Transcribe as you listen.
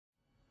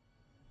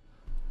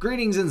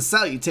Greetings and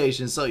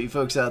salutations to all you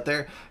folks out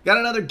there. Got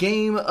another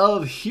game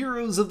of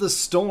Heroes of the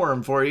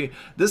Storm for you.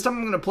 This time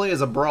I'm going to play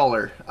as a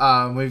brawler.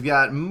 We've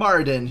got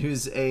Marden,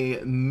 who's a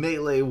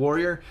melee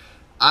warrior.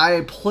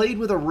 I played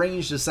with a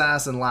ranged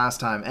assassin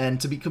last time,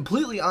 and to be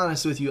completely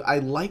honest with you, I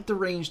like the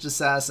ranged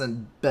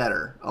assassin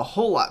better, a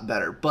whole lot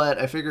better, but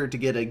I figured to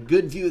get a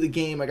good view of the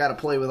game, I got to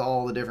play with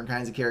all the different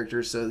kinds of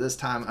characters, so this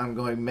time I'm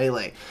going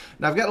melee.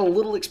 Now, I've got a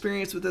little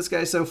experience with this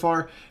guy so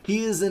far.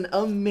 He is an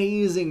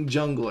amazing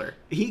jungler.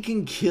 He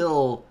can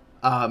kill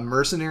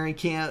mercenary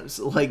camps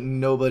like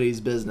nobody's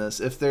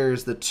business. If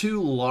there's the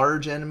two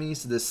large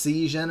enemies, the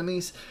siege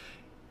enemies,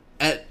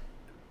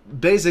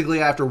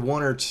 basically after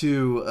one or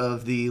two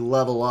of the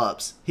level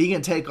ups, he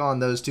can take on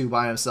those two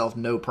by himself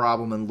no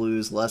problem and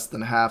lose less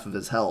than half of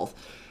his health.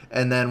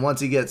 And then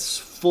once he gets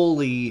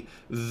fully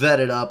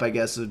vetted up, I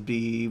guess would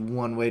be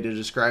one way to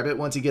describe it,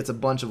 once he gets a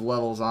bunch of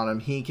levels on him,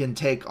 he can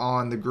take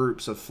on the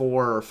groups of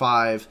 4 or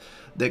 5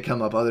 that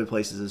come up other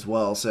places as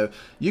well. So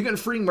you can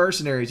free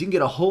mercenaries. You can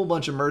get a whole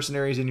bunch of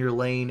mercenaries in your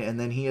lane, and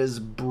then he is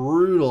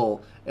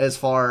brutal as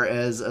far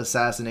as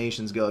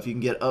assassinations go. If you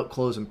can get up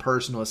close and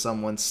personal with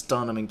someone,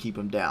 stun them and keep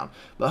them down.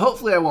 But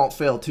hopefully I won't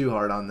fail too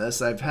hard on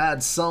this. I've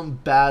had some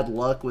bad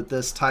luck with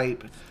this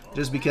type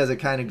just because it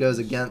kind of goes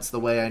against the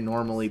way I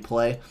normally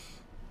play.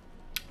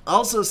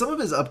 Also, some of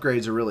his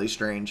upgrades are really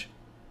strange.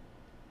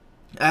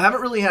 I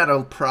haven't really had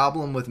a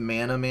problem with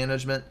mana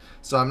management,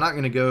 so I'm not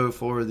going to go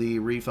for the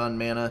refund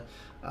mana.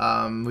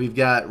 We've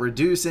got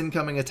reduce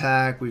incoming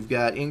attack, we've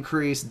got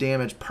increased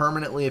damage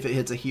permanently if it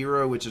hits a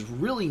hero, which is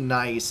really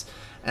nice,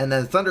 and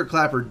then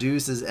Thunderclap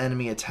reduces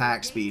enemy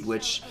attack speed,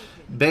 which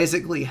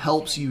basically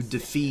helps you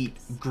defeat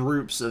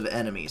groups of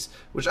enemies,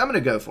 which I'm going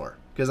to go for,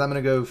 because I'm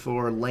going to go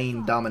for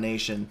lane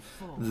domination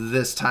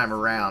this time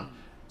around.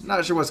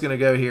 Not sure what's going to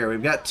go here.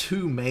 We've got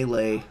 2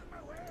 melee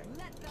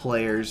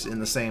players in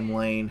the same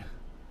lane.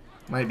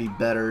 Might be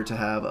better to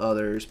have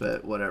others,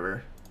 but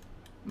whatever.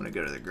 I'm going to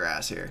go to the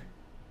grass here.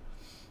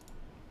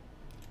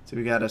 So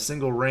we got a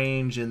single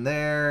range in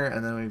there,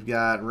 and then we've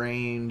got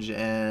range,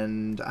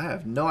 and I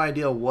have no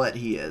idea what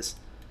he is.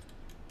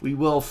 We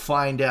will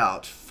find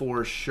out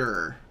for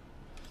sure.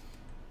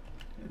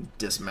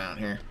 Dismount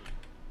here.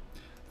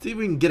 See if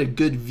we can get a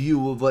good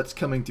view of what's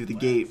coming through the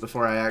gate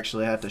before I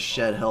actually have to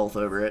shed health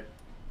over it.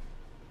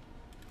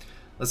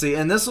 Let's see,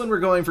 and this one we're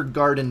going for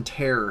Garden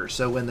Terror.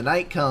 So when the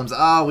night comes,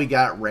 we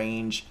got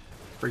range.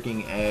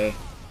 Freaking A.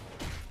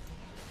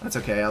 That's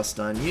okay, I'll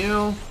stun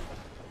you.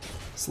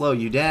 Slow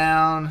you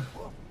down.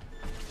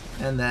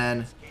 And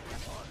then...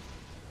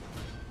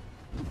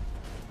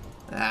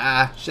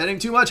 shedding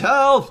too much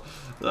health!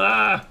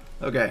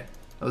 Okay,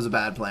 that was a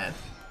bad plan.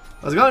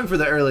 I was going for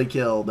the early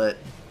kill, but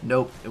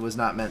nope, it was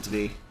not meant to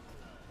be.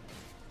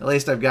 At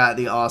least I've got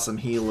the awesome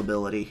heal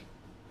ability,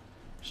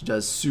 which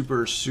does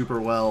super,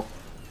 super well.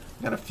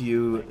 Got a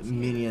few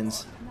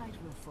minions.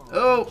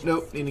 Oh,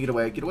 nope. Need to get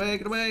away. Get away,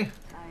 get away.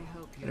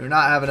 I do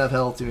not have enough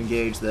health to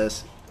engage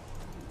this.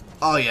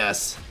 Oh,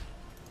 yes.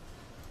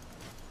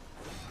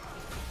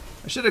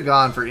 I should have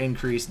gone for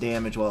increased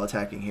damage while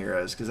attacking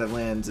heroes, because I've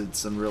landed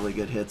some really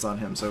good hits on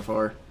him so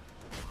far.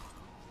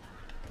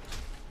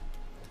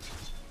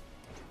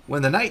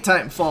 When the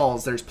nighttime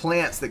falls, there's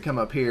plants that come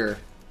up here.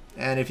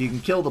 And if you can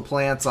kill the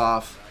plants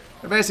off,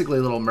 they're basically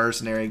little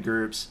mercenary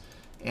groups,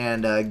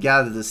 and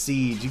gather the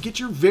seeds, you get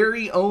your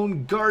very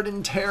own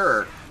Garden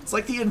Terror. It's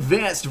like the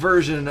advanced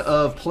version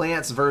of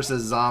Plants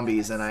vs.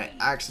 Zombies, and I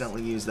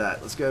accidentally used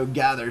that. Let's go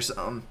gather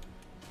some.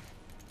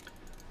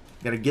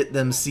 Gotta get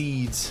them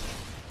seeds.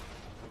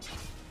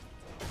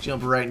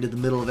 Jump right into the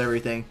middle of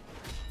everything.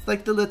 It's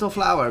like the little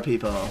flower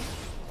people.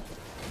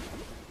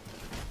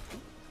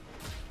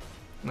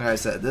 Like I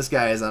said, this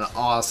guy is an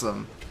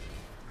awesome,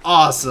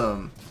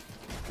 awesome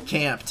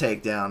camp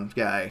takedown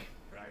guy.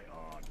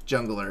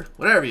 Jungler,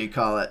 whatever you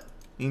call it.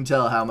 You can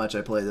tell how much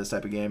I play this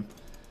type of game.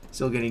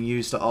 Still getting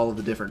used to all of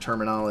the different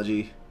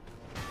terminology.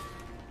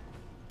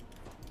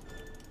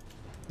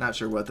 Not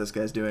sure what this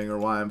guy's doing or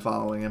why I'm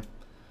following him.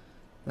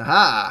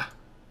 Aha!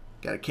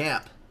 Got a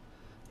camp.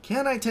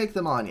 Can I take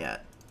them on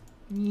yet?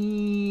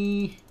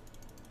 I'm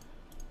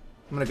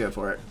gonna go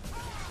for it.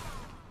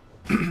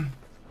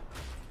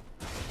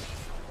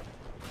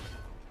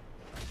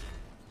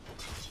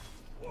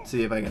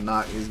 See if I can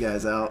knock these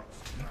guys out.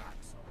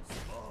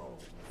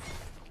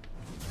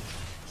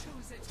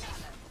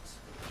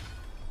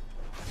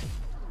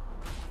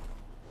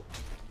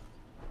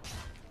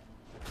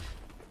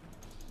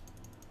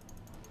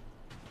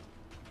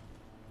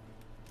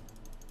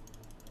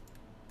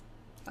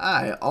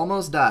 I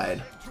almost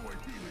died.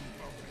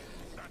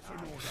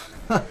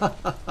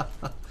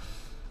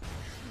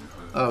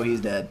 Oh,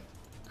 he's dead.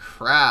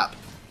 Crap.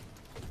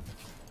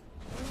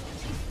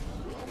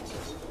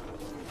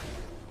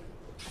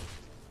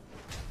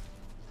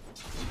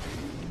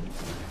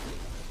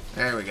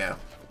 There we go.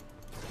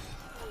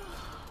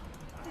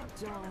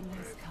 The dawn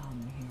has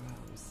come,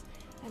 heroes,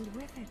 and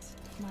with it,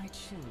 my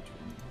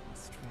children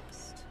must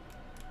rest.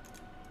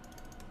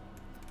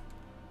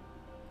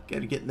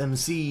 Gotta get them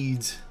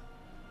seeds.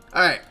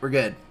 Alright, we're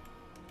good.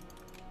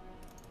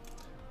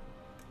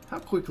 How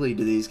quickly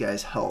do these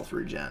guys' health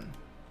regen?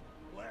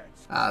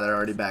 Ah, they're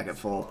already back at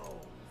full.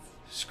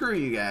 Screw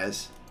you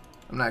guys.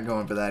 I'm not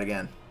going for that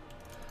again.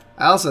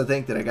 I also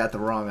think that I got the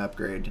wrong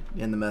upgrade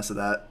in the mess of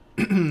that.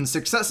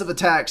 Successive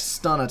attacks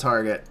stun a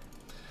target.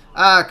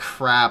 Ah,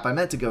 crap. I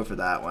meant to go for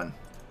that one.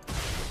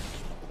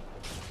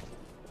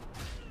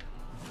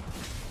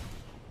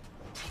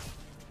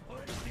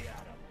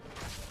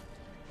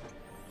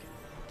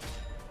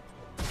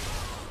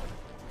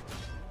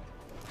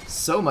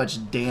 So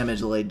much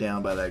damage laid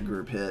down by that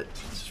group hit.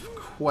 It's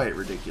quite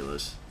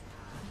ridiculous.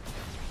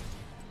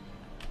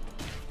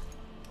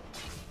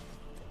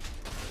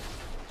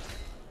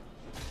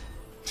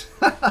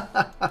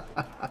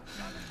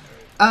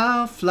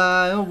 I'll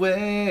fly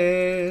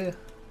away.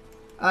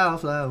 I'll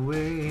fly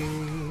away.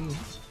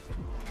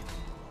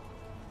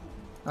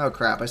 Oh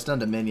crap, I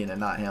stunned a minion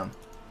and not him.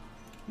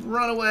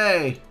 Run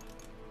away!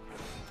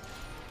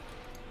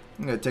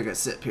 I'm gonna take a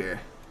sip here.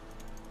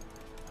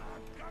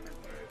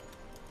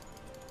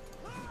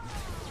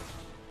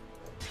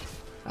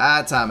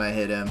 That time I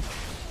hit him.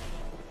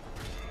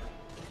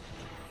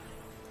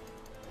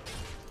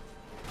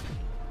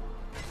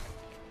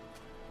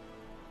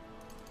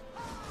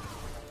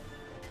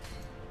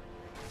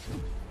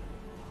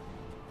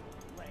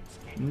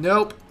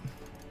 Nope.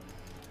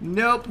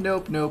 Nope,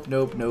 nope, nope,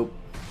 nope, nope.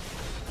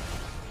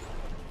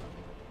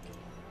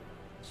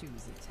 Choose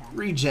attack.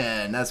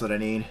 Regen, that's what I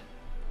need.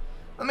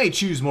 I may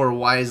choose more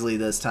wisely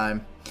this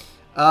time.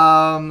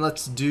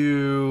 Let's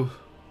do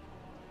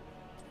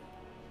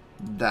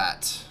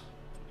that.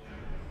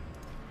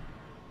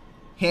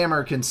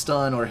 Hammer can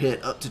stun or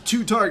hit up to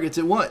 2 targets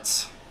at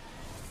once.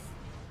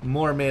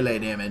 More melee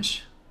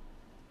damage.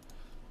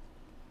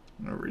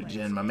 I'm gonna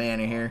regen my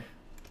mana here.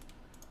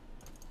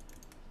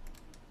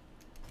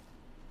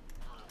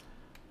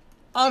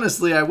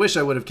 Honestly, I wish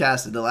I would have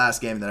casted the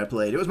last game that I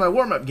played. It was my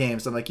warm-up game,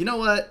 so I'm like, you know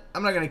what?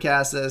 I'm not going to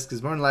cast this,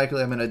 because more than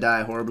likely I'm going to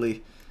die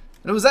horribly.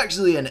 And it was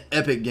actually an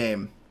epic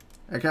game.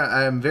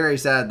 I am very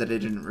sad that I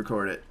didn't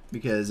record it,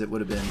 because it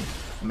would have been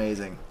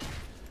amazing.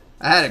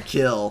 I had a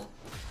kill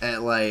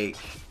at like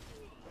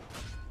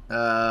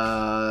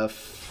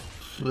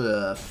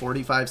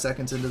 45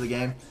 seconds into the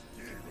game.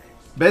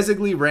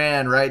 Basically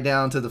ran right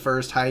down to the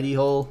first hidey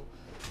hole,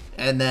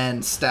 and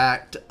then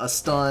stacked a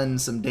stun,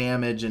 some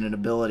damage, and an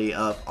ability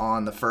up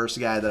on the first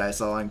guy that I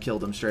saw and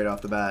killed him straight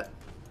off the bat.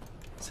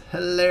 It's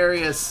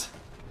hilarious.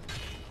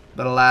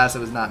 But alas, it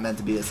was not meant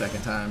to be a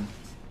second time.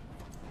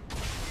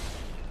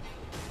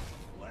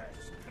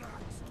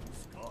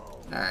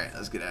 Alright,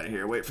 let's get out of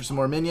here. Wait for some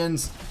more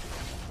minions.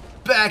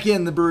 Back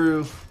in the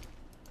brew.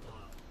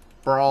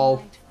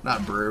 Brawl.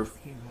 Not brew.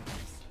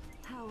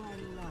 How I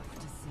love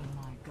to see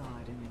my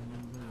garden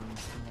in the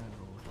moon's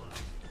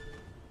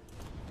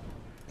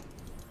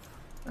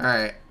glow.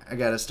 Alright, I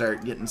gotta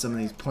start getting some of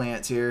these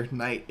plants here.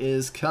 Night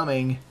is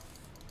coming.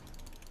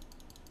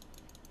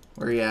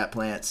 Where are you at,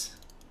 plants?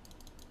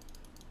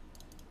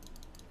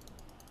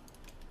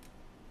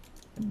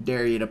 I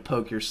dare you to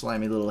poke your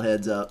slimy little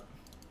heads up.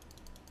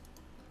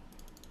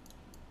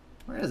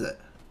 Where is it?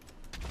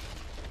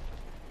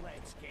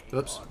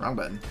 Oops, wrong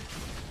button.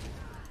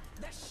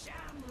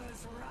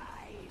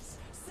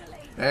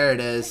 There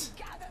it is.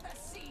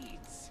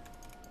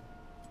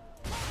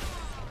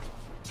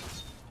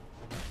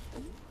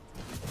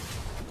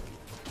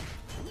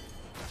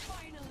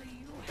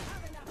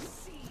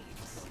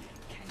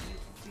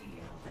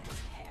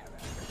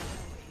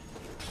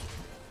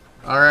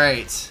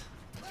 Alright.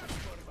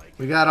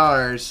 We got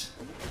ours.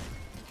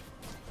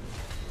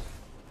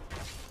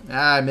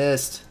 Ah, I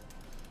missed.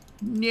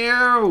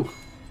 No!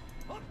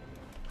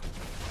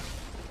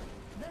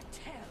 The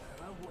terror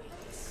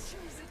awaits.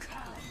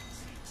 Come,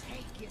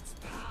 take its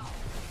power.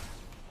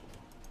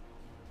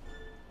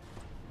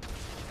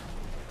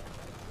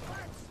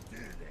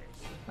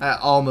 I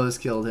almost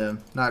killed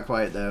him. Not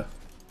quite, though.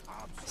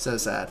 So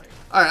sad.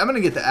 Alright, I'm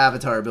gonna get the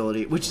Avatar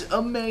ability, which is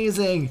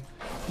amazing!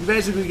 You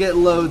basically get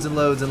loads and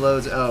loads and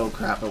loads. Oh,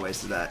 crap, I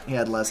wasted that. He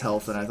had less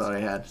health than I thought I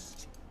had.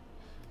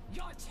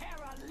 Your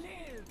terror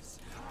lives.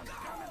 Go!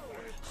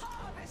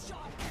 Harvest your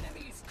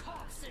enemies'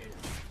 corpses.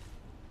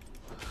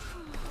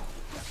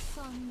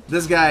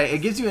 This guy, it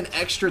gives you an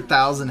extra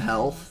 1,000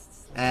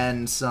 health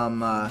and some,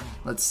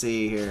 let's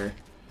see here.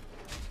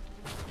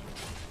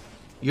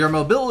 Your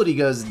mobility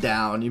goes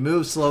down. You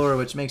move slower,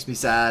 which makes me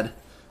sad.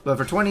 But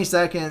for 20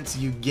 seconds,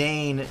 you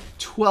gain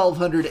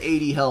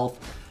 1,280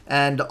 health,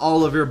 and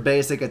all of your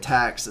basic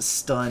attacks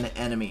stun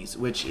enemies,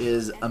 which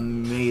is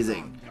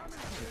amazing.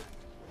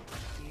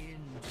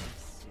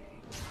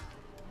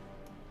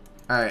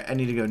 Alright, I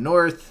need to go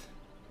north.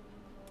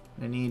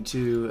 I need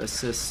to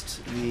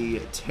assist the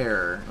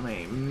Terror. Let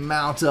me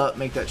mount up,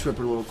 make that trip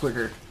a little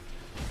quicker.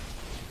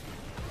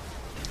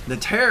 The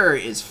Terror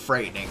is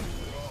frightening.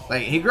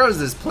 Like, he grows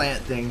this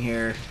plant thing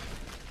here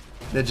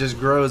that just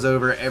grows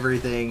over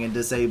everything and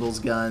disables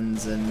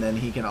guns, and then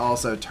he can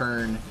also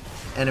turn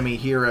enemy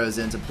heroes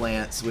into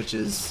plants, which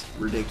is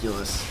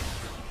ridiculous.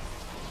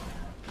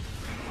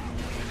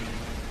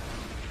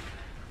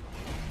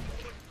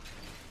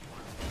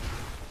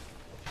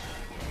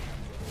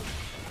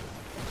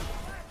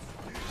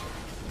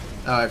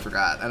 Oh, I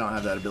forgot. I don't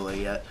have that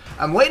ability yet.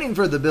 I'm waiting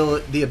for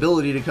the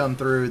ability to come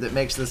through that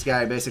makes this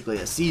guy basically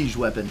a siege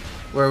weapon,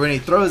 where when he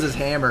throws his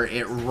hammer,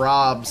 it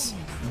robs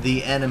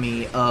the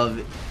enemy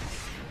of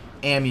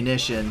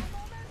ammunition,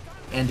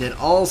 and it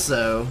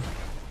also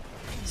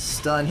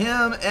stun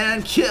him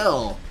and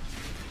kill.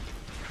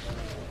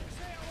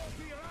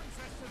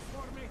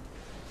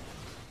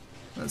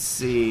 Let's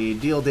see.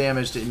 Deal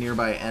damage to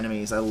nearby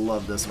enemies. I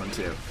love this one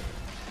too.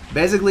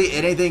 Basically,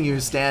 anything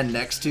you stand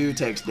next to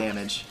takes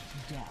damage.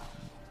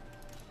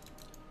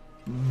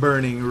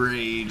 Burning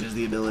Rage is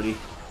the ability.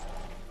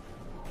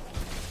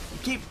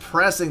 I keep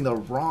pressing the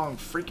wrong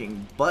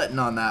freaking button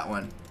on that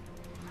one.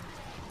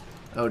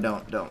 Oh,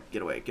 don't.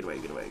 Get away, get away,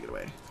 get away, get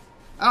away.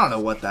 I don't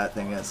know what that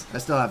thing is. I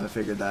still haven't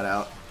figured that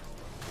out.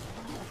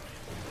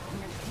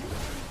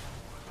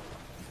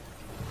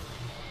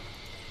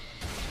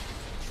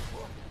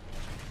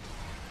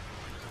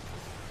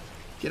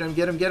 Get him,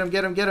 get him, get him,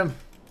 get him, get him.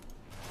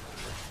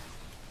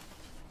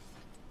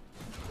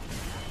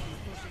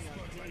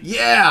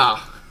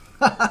 Yeah!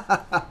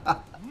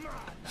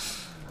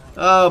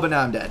 Oh, but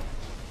now I'm dead.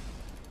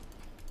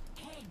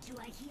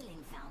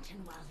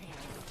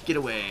 Get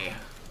away.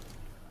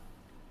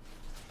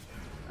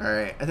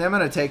 Alright, I think I'm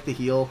going to take the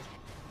heal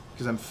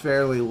because I'm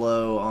fairly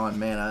low on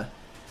mana.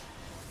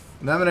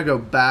 And I'm going to go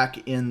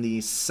back in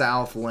the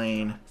south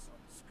lane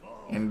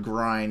and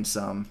grind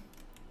some.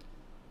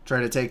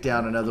 Try to take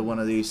down another one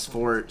of these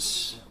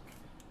forts.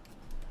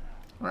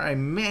 Or I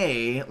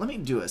may... Let me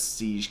do a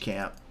siege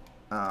camp.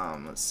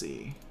 Let's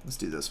see. Let's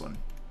do this one.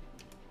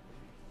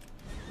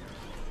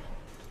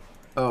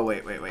 Oh,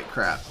 wait.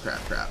 Crap.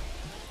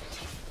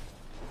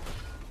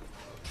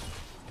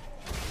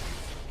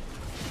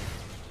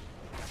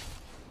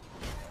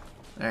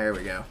 There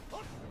we go.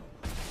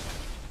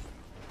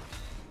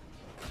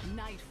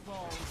 Night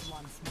falls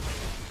once more,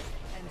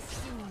 and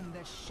soon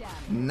the shadow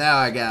Now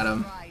I got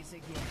him. rise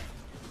again.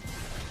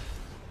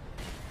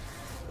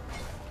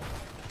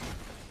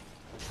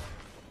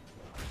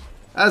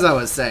 As I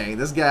was saying,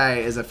 this guy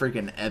is a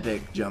freaking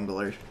epic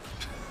jungler.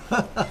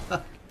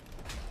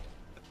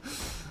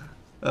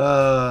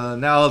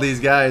 Now all these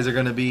guys are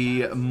going to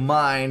be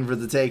mine for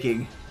the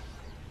taking.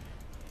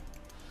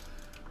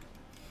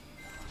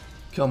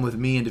 Come with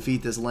me and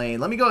defeat this lane.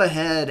 Let me go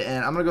ahead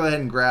and I'm going to go ahead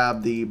and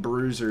grab the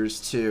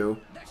bruisers too.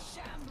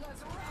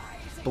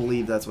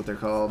 Believe that's what they're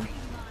called.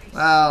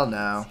 Well,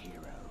 no.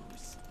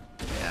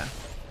 Yeah.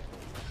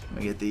 Let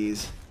me get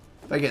these.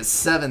 If I get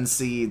 7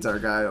 seeds, our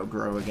guy will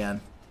grow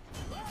again.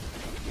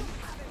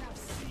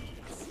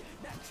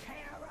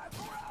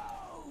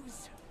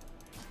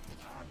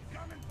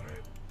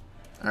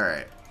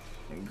 Alright.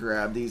 And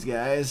grab these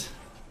guys.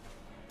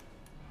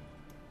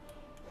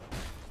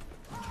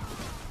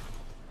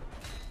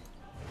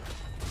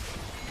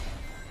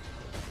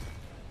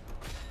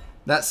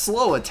 That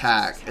slow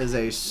attack is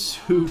a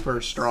super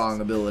strong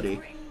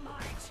ability.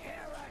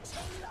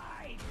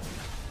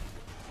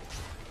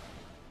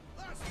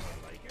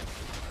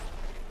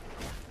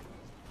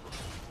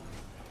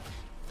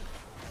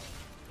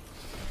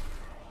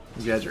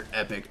 These guys are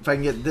epic. If I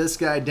can get this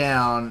guy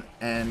down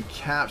and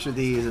capture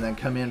these and then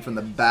come in from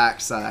the back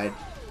side,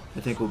 I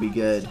think we'll be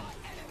good.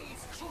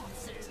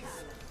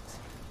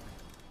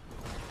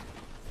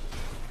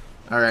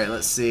 Alright,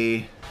 let's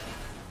see.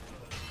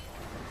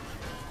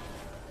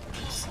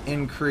 Let's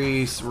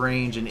increase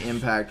range and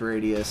impact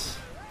radius.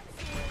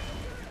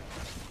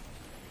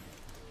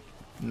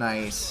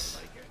 Nice.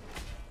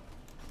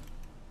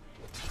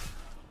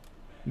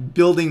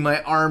 Building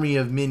my army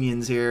of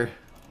minions here.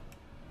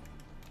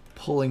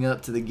 Pulling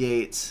up to the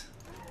gates.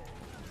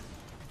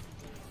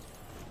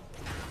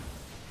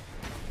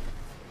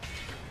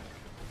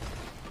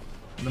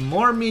 The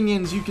more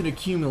minions you can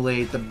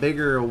accumulate, the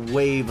bigger a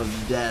wave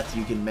of death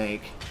you can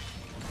make.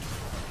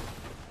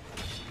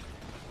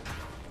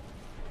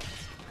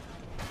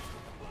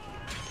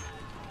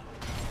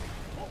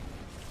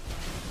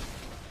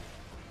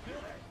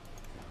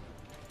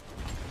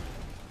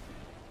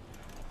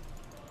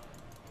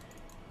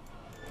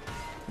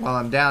 Well,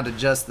 I'm down to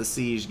just the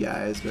siege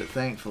guys, but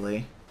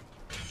thankfully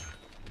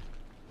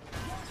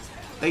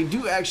they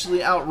do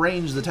actually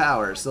outrange the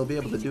towers, so they'll be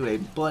able to do a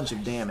bunch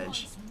of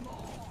damage.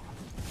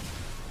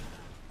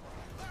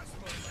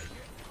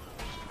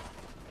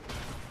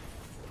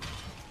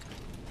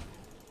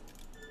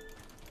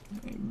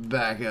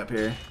 Back up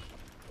here.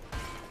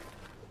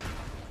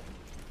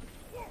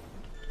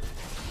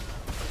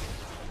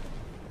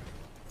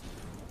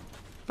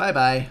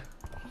 Bye-bye.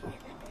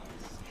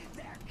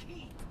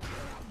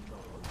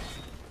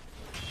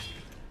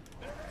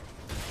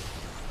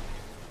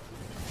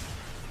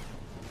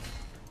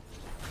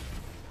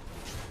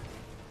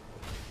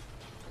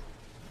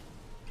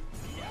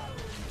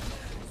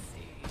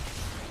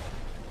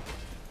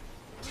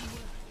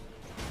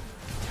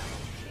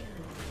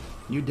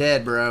 You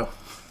dead, bro.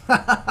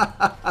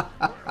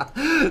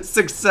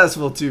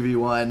 Successful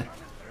 2v1.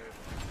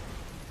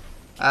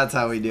 That's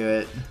how we do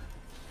it.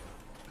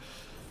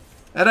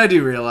 And I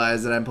do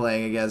realize that I'm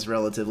playing against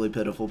relatively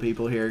pitiful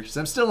people here, because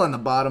I'm still in the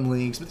bottom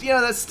leagues, but yeah,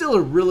 that's still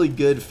a really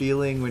good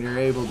feeling when you're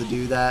able to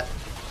do that.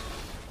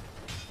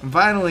 I'm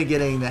finally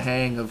getting the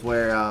hang of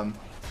where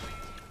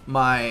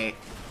my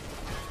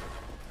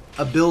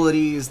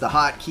abilities, the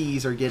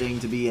hotkeys are getting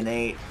to be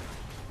innate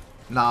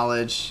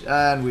knowledge,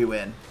 and we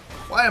win.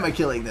 Why am I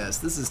killing this?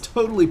 This is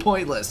totally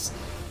pointless.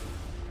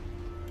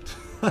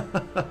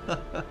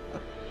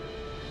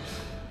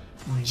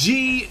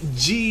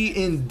 GG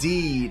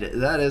indeed.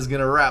 That is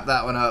going to wrap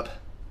that one up.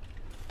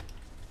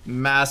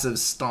 Massive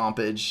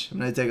stompage. I'm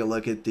going to take a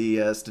look at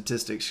the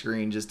statistics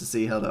screen just to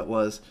see how that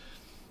was.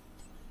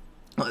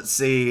 Let's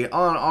see.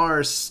 On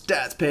our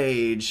stats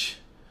page,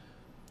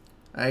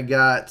 I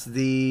got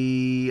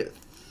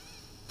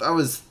I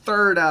was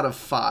 3rd out of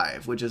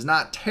 5, which is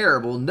not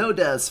terrible. No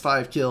deaths,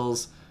 5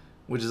 kills,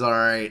 which is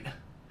alright.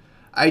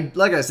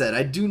 Like I said,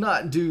 I do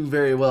not do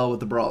very well with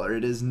the Brawler.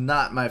 It is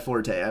not my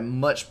forte. I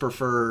much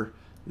prefer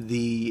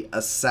the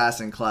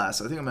Assassin class.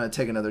 So I think I'm going to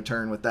take another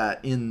turn with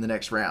that in the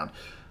next round.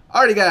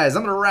 Alrighty guys,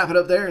 I'm going to wrap it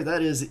up there.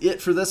 That is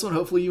it for this one.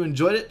 Hopefully you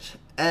enjoyed it,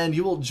 and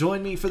you will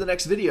join me for the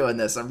next video in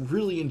this. I'm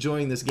really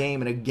enjoying this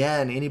game, and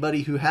again,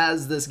 anybody who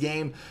has this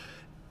game,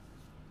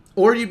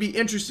 or you'd be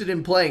interested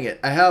in playing it,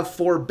 I have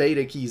 4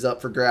 beta keys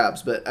up for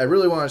grabs, but I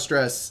really want to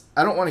stress,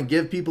 I don't want to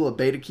give people a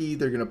beta key.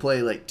 They're going to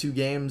play like 2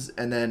 games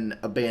and then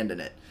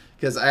abandon it,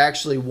 because I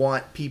actually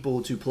want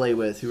people to play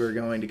with who are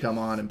going to come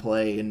on and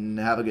play and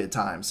have a good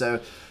time.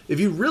 So if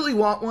you really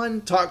want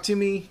one, talk to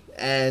me,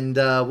 and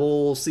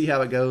we'll see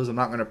how it goes. I'm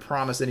not going to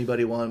promise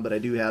anybody one, but I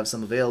do have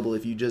some available.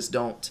 If you just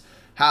don't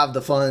have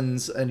the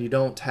funds and you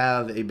don't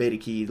have a beta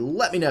key,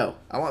 let me know.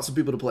 I want some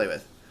people to play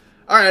with.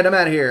 Alright, I'm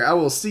out of here. I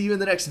will see you in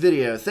the next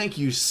video. Thank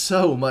you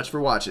so much for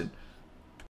watching.